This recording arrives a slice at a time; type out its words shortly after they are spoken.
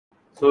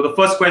So the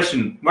first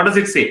question, what does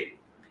it say?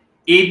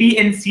 AB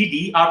and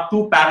CD are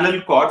two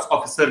parallel chords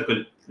of a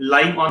circle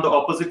lying on the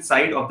opposite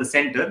side of the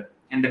center,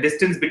 and the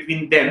distance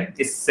between them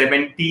is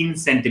 17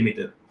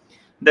 centimeter.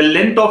 The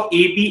length of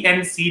AB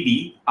and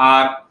CD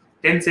are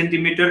 10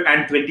 centimeter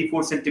and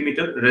 24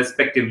 centimeter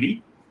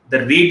respectively.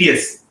 The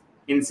radius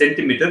in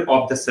centimeter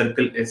of the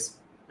circle is,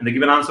 and the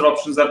given answer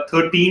options are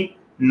 13,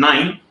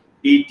 9,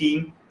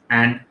 18,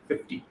 and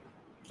 15.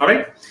 All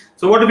right.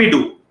 So what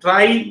do?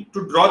 Try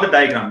to draw the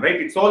diagram, right?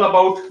 It's all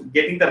about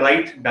getting the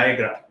right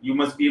diagram. You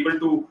must be able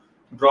to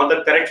draw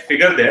the correct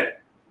figure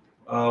there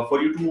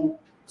for you to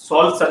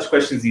solve such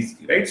questions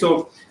easily, right?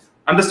 So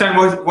understand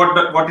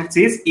what it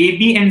says.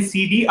 AB and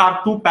CD are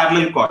two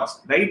parallel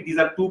chords, right? These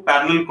are two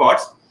parallel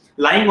chords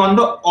lying on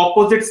the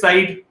opposite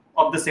side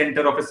of the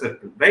center of a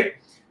circle, right?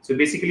 So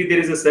basically there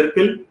is a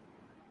circle,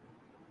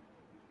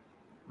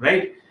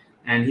 right?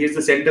 And here's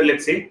the center,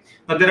 let's say.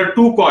 Now there are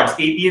two chords,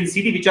 AB and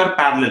CD, which are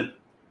parallel,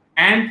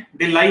 and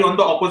they lie on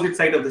the opposite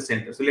side of the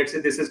center. So let's say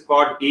this is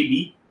chord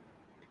AB,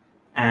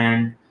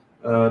 and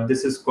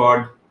this is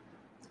chord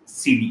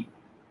CD,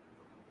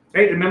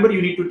 right? Remember,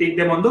 you need to take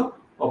them on the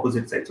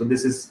opposite side. So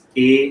this is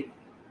A.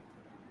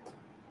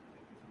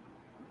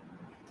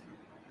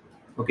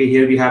 Okay,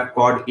 here we have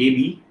chord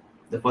AB,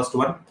 the first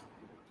one,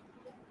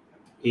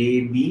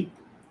 AB,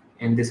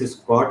 and this is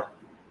chord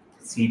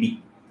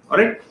CD. All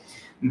right.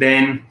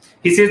 Then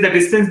he says the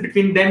distance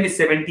between them is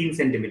 17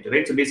 centimeter,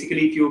 right? So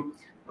basically, if you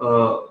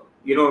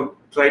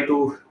try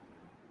to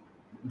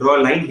draw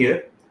a line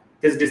here,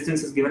 this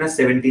distance is given as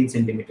 17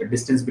 centimeter.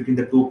 Distance between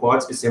the two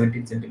chords is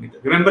 17 centimeter.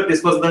 Remember,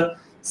 this was the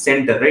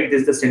center, right?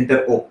 This is the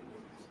center O.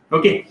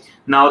 Okay.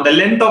 Now the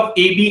length of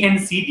AB and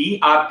CD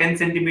are 10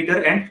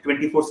 centimeter and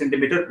 24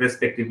 centimeter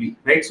respectively,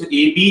 right? So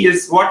AB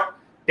is what?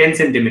 10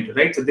 centimeter,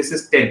 right? So this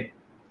is 10.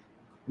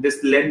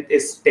 This length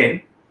is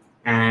 10.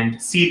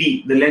 And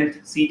CD, the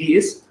length CD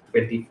is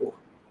 24.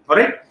 All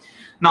right.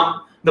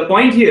 Now the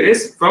point here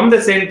is, from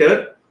the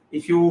center,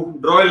 if you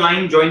draw a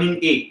line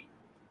joining A,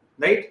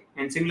 right,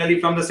 and similarly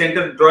from the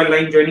center draw a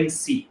line joining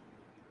C.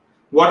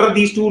 What are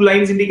these two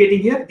lines indicating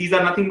here? These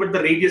are nothing but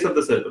the radius of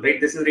the circle, right?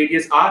 This is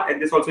radius R,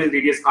 and this also is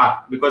radius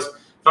R, because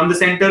from the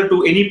center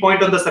to any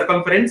point on the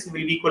circumference will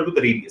be equal to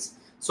the radius.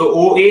 So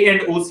OA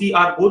and OC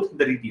are both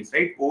the radius,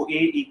 right? OA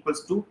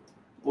equals to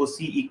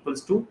OC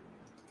equals to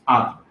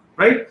R,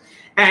 right?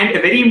 And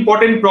a very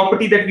important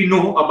property that we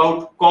know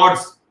about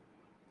chords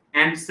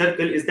and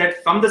circle is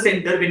that from the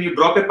center, when you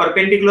drop a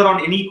perpendicular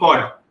on any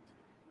chord,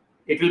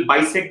 it will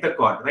bisect the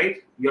chord, right?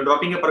 You're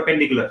dropping a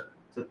perpendicular.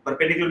 So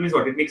perpendicular means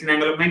what? It makes an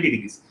angle of 90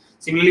 degrees.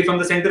 Similarly, from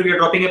the center, we are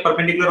dropping a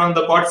perpendicular on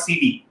the chord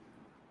CD.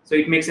 So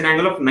it makes an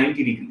angle of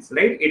 90 degrees,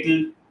 right?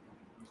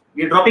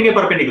 We are dropping a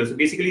perpendicular. So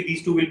basically,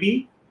 these two will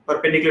be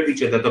perpendicular to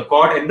each other, the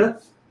chord and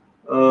the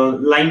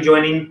line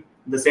joining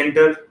the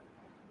center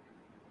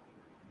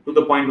to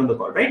the point on the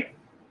chord, right?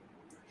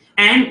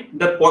 And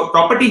the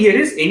property here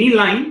is, any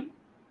line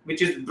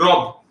which is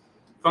dropped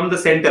from the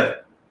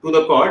center to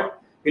the chord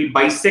will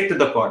bisect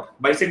the chord.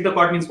 Bisect the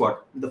chord means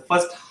what? The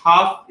first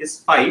half is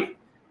 5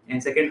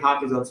 and second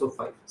half is also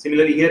 5.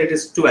 Similarly, here it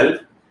is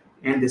 12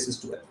 and this is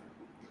 12.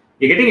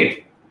 You're getting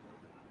it?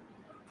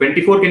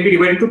 24 can be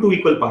divided into two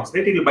equal parts,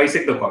 right? It will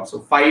bisect the chord. So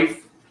 5,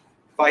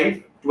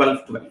 5,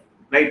 12, 12,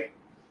 right?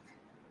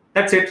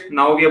 That's it.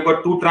 Now we have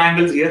got two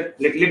triangles here.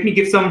 Let me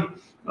give some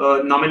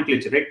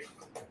nomenclature, right?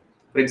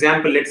 For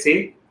example, let's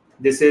say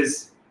this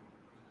is,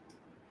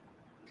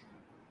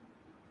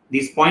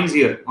 these points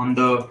here on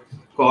the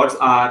chords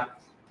are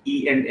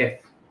E and F,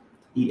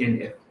 E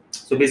and F.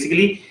 So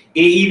basically,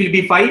 AE will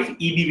be 5, EB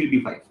will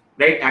be 5,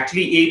 right?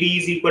 Actually, AB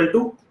is equal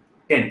to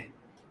 10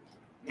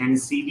 and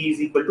CD is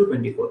equal to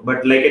 24.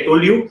 But like I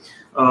told you,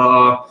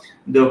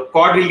 the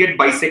chord will get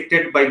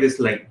bisected by this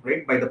line,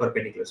 right? By the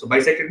perpendicular. So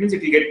bisected means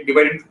it will get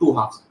divided into two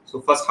halves.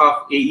 So first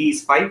half AE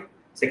is 5,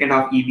 second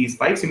half EB is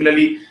 5.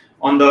 Similarly,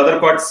 on the other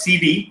chord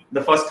CD,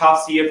 the first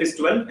half CF is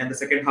 12 and the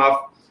second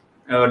half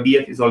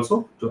DF is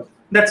also 12.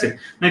 That's it.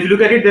 Now, if you look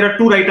at it, there are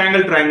two right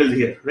angle triangles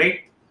here, right?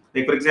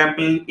 Like for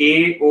example,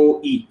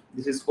 AOE.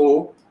 This is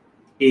O,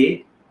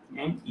 A,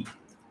 and E.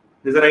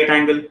 This is a right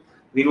angle.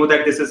 We know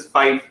that this is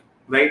 5,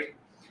 right?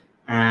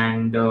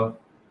 And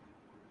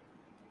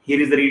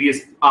here is the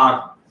radius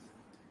R,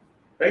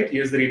 right?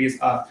 Here's the radius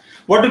R.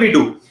 What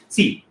do?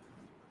 See,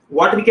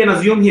 what we can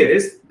assume here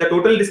is the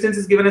total distance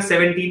is given as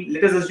 17.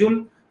 Let us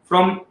assume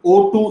from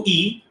O to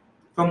E,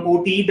 from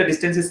O to E, the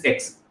distance is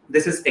X.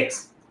 This is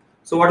X.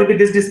 So what will be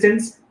this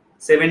distance?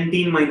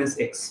 17 minus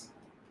X.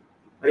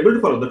 Are you able to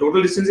follow? The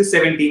total distance is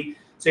 17.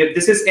 So if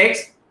this is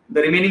X,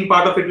 the remaining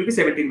part of it will be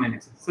 17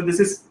 minus X. So this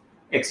is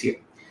X here.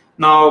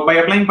 Now, by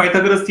applying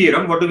Pythagoras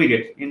theorem, what do we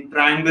get? In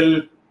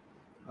triangle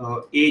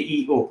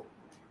AEO.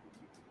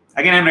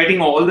 Again, I'm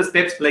writing all the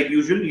steps like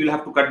usual. You'll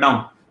have to cut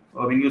down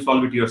when you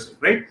solve it yourself,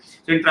 right?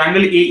 So in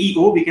triangle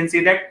AEO, we can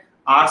say that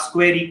R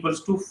square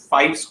equals to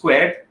 5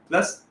 squared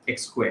plus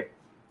X squared.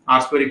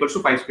 R square equals to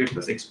 5 squared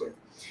plus X squared.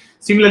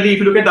 Similarly, if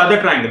you look at the other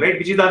triangle, right?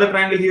 Which is the other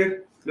triangle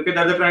here? Look at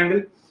the other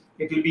triangle.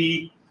 It will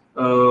be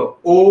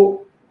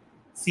OCF,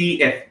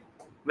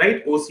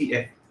 right?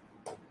 OCF.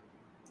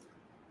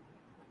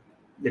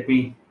 let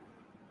me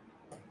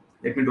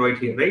draw it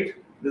here, right?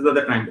 This is the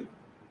other triangle.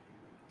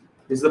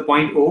 This is the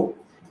point O.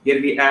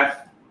 Here we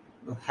have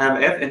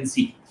F and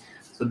C.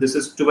 So this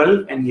is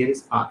 12 and here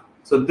is R.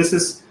 So this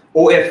is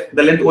OF.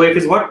 The length OF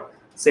is what?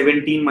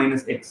 17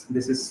 minus X.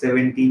 This is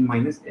 17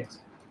 minus X.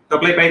 To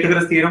apply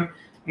Pythagoras theorem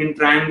in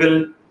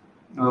triangle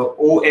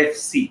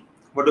OFC,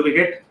 what do we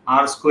get?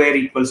 R square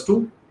equals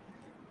to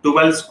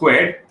 12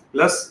 squared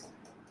plus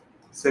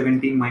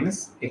 17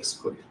 minus X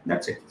squared.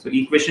 That's it. So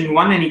equation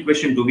 1 and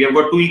equation 2. We have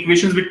got two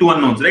equations with two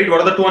unknowns, right?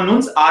 What are the two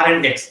unknowns? R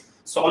and X.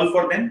 Solve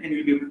for them and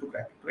you'll be able to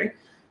crack it, right?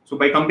 So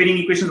by comparing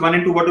equations 1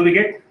 and 2, what do we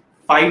get?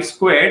 5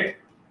 squared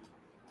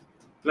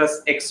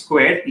plus X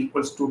squared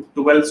equals to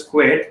 12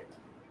 squared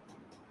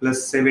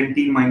plus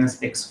 17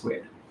 minus X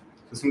squared.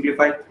 So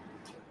simplify.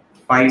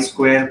 5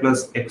 square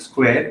plus X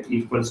square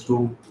equals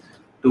to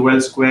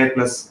 12 square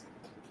plus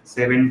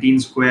 17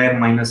 square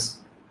minus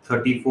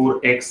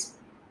 34X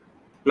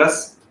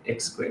plus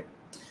X squared.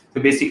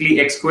 So basically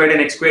X squared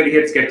and X squared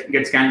here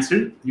gets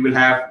cancelled. You will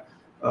have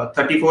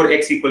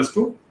 34X equals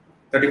to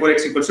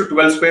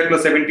 12 square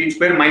plus 17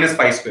 square minus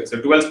 5 square. So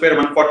 12 square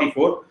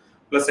 144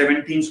 plus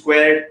 17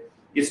 square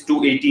is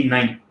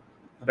 289,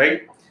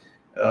 right?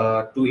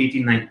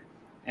 289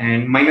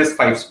 and minus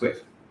 5 square,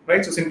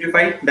 right? So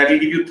simplify. That will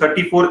give you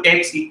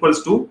 34X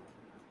equals to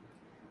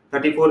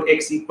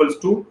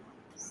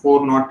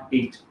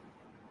 408,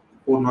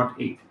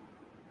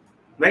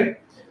 right?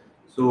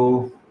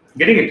 So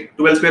getting it,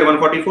 12 square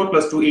 144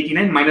 plus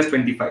 289 minus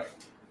 25.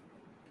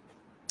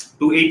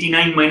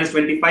 289 minus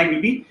 25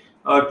 will be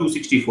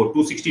 264.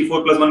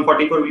 264 plus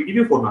 144 will give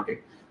you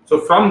 408. So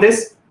from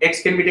this,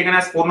 X can be taken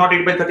as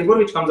 408 by 34,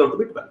 which comes out to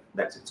be 12.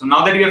 That's it. So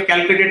now that we have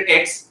calculated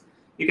X,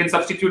 you can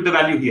substitute the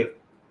value here,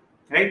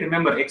 right?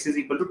 Remember, X is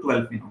equal to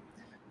 12 now.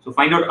 So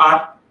find out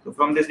R. So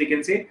from this, we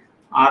can say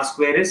R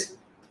square is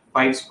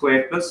 5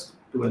 square plus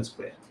 12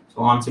 square.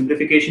 So on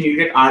simplification, you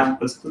get R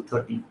equals to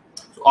 13.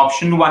 So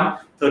option 1,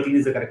 13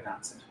 is the correct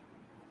answer.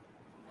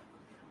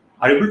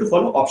 Are you able to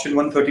follow? Option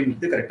 1, 13 is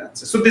the correct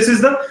answer. So this is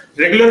the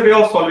regular way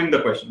of solving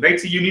the question, right?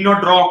 So you need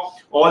not draw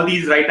all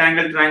these right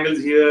angle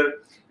triangles here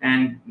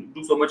and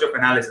do so much of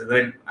analysis.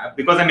 Right?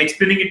 Because I'm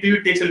explaining it to you,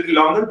 it takes a little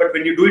longer, but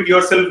when you do it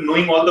yourself,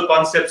 knowing all the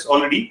concepts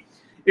already,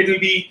 it will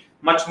be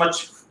much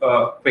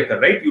quicker,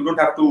 right? You don't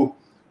have to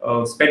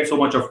spend so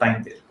much of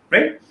time there,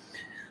 right?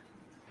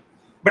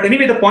 But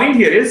anyway, the point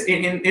here is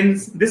in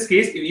this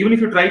case, even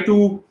if you try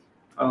to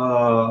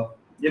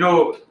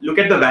look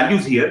at the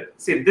values here,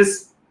 say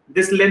this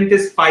length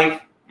is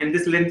 5 and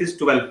this length is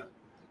 12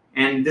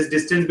 and this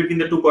distance between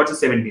the two chords is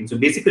 17. So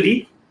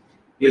basically,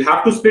 you'll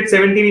have to split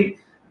 17 in.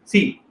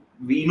 See,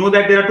 we know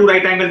that there are two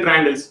right angle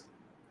triangles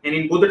and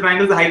in both the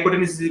triangles, the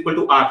hypotenuse is equal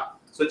to R.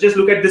 So just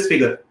look at this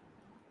figure.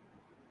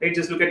 Right?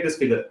 Just look at this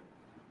figure.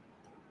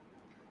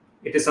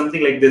 It is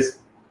something like this.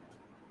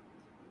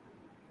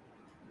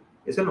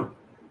 Yes or no?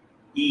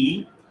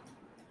 E,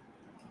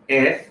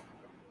 F,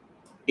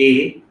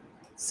 A,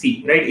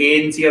 C. Right?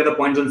 A and C are the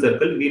points on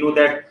circle. We know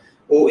that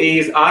OA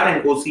is R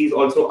and OC is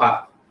also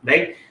R.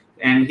 Right?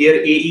 And here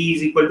AE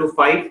is equal to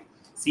 5,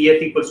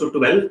 CF equals to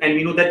 12, and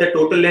we know that the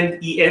total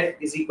length EF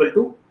is equal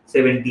to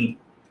 17.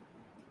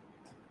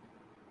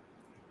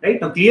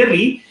 Right? Now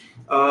clearly,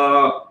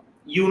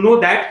 you know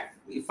that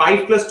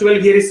 5 plus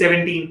 12 here is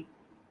 17.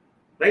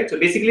 Right? So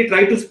basically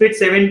try to split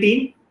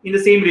 17 in the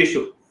same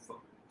ratio,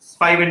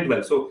 5 and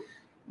 12. So,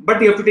 but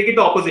you have to take it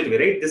the opposite way,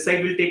 right? This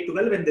side will take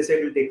 12 and this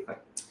side will take 5.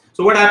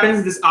 So what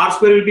happens? This R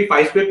square will be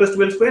 5 square plus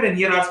 12 square, and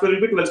here R square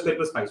will be 12 square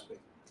plus 5 square.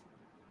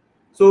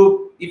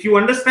 So if you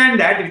understand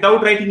that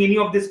without writing any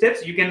of these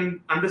steps, you can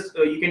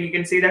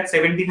say that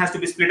 17 has to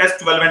be split as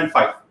 12 and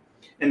 5.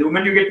 And the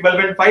moment you get 12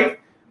 and 5,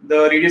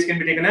 the radius can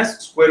be taken as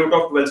square root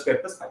of 12 square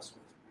plus 5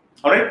 square.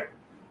 All right.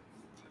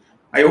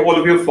 I hope all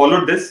of you have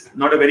followed this.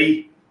 Not a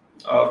very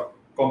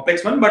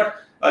complex one, but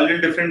a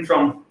little different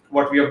from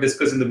what we have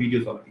discussed in the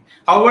videos already.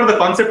 However, the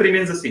concept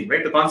remains the same,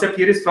 right? The concept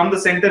here is from the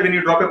center, when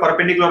you drop a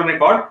perpendicular on a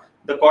chord,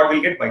 the chord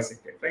will get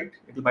bisected, right?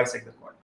 It will bisect the chord.